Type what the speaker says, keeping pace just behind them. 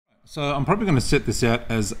So I'm probably going to set this out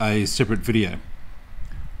as a separate video.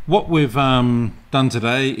 What we've done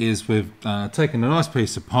today is we've taken a nice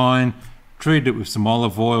piece of pine, treated it with some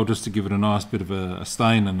olive oil just to give it a nice bit of a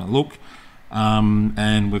stain and a look,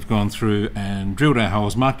 and we've gone through and drilled our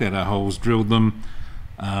holes, marked out our holes, drilled them.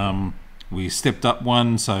 We stepped up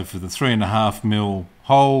one, so for the 3.5mm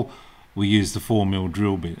hole we used the 4mm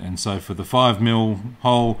drill bit, and so for the 5mm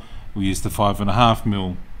hole we used the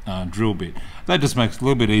 5.5mm drill bit. That just makes it a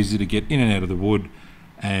little bit easier to get in and out of the wood,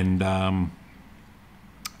 and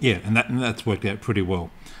yeah, and that's worked out pretty well.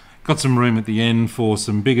 Got some room at the end for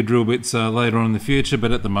some bigger drill bits later on in the future,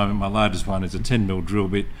 but at the moment my largest one is a 10mm drill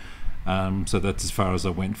bit, so that's as far as I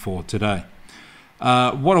went for today.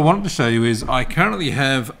 What I wanted to show you is I currently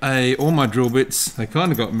have all my drill bits. They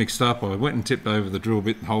kind of got mixed up. I went and tipped over the drill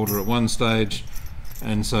bit holder at one stage,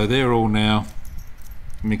 and so they're all now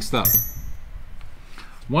mixed up.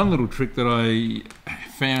 One little trick that I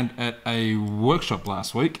found at a workshop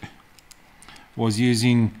last week was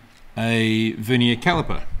using a vernier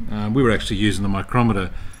caliper. We were actually using the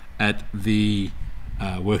micrometer at the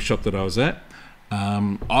workshop that I was at.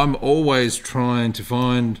 I'm always trying to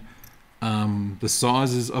find the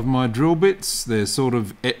sizes of my drill bits. They're sort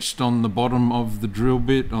of etched on the bottom of the drill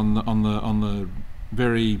bit, on the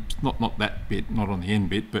very not that bit, not on the end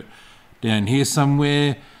bit, but down here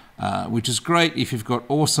somewhere. Which is great if you've got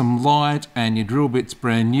awesome light and your drill bit's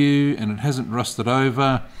brand new and it hasn't rusted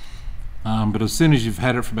over. But as soon as you've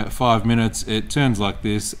had it for about 5 minutes, it turns like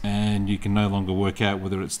this, and you can no longer work out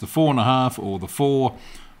whether it's the 4.5 or the 4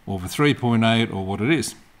 or the 3.8 or what it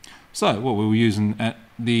is. So what we were using at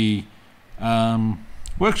the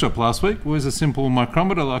workshop last week was a simple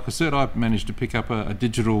micrometer. Like I said, I managed to pick up a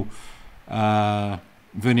digital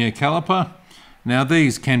vernier caliper. Now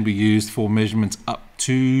these can be used for measurements up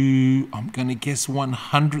to, I'm going to guess,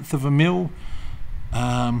 1/100th of a mil.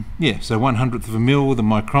 Yeah, so 1/100th of a mil. The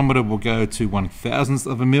micrometer will go to 1/1000th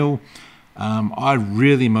of a mil. I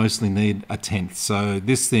really mostly need 1/10th, so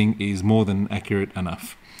this thing is more than accurate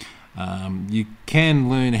enough. You can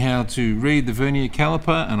learn how to read the vernier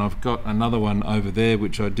caliper, and I've got another one over there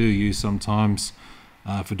which I do use sometimes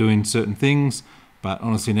for doing certain things, but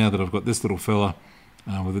honestly now that I've got this little fella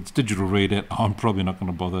with its digital readout, I'm probably not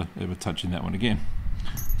going to bother ever touching that one again.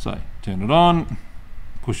 So turn it on,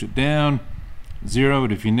 push it down, zero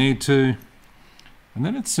it if you need to, and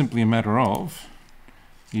then it's simply a matter of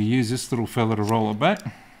you use this little fella to roll it back,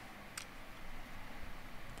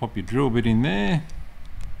 pop your drill bit in there,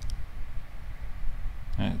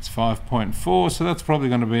 and it's 5.4, so that's probably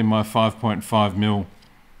going to be my 5.5mm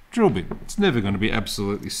drill bit. It's never going to be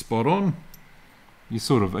absolutely spot on. You're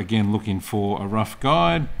sort of again looking for a rough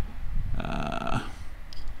guide.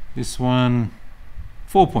 This one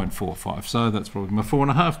 4.45, so that's probably my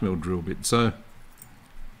 4.5mm drill bit. So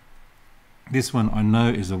this one I know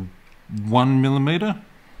is a 1mm,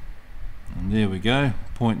 and there we go,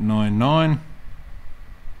 0.99.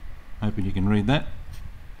 Hoping you can read that.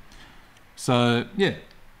 So yeah,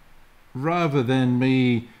 rather than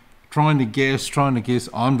me trying to guess,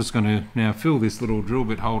 I'm just going to now fill this little drill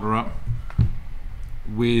bit holder up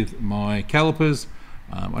with my calipers.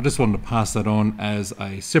 I just wanted to pass that on as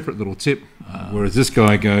a separate little tip. Whereas this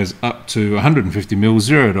guy goes up to 150 mils,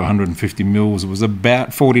 0 to 150 mils. It was about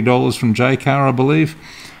 $40 from Jaycar, I believe.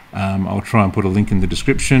 I'll try and put a link in the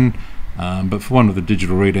description. But for one of the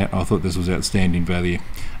digital readout, I thought this was outstanding value.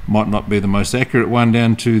 Might not be the most accurate one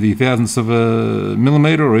down to the 1/1000th of a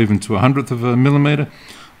millimeter or even to 1/100th of a millimeter,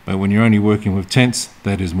 but when you're only working with tenths,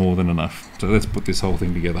 that is more than enough. So let's put this whole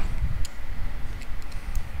thing together.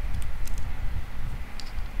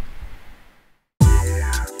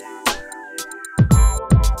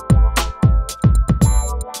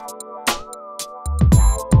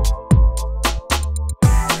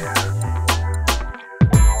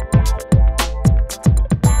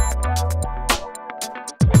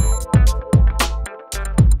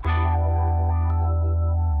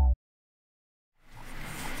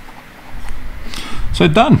 So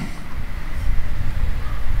done.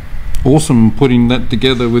 Awesome putting that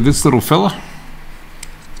together with this little fella.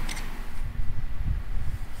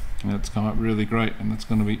 That's come up really great, and that's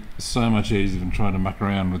going to be so much easier than trying to muck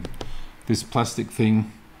around with this plastic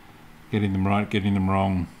thing, getting them right, getting them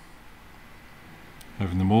wrong,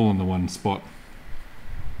 having them all in the one spot.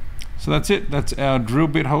 So that's it. That's our drill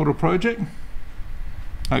bit holder project.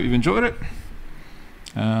 Hope you've enjoyed it.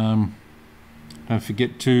 Don't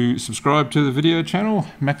forget to subscribe to the video channel,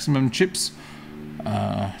 Maximum Chips.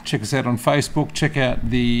 Check us out on Facebook. Check out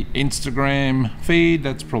the Instagram feed.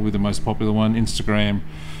 That's probably the most popular one, Instagram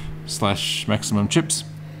 /Maximum Chips.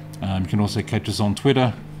 You can also catch us on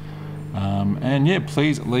Twitter And yeah,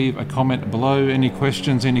 please leave a comment below. Any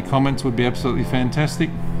questions, any comments would be absolutely fantastic.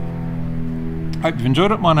 Hope you've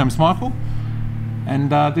enjoyed it. My name's Michael,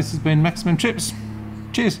 and this has been Maximum Chips.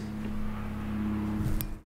 Cheers.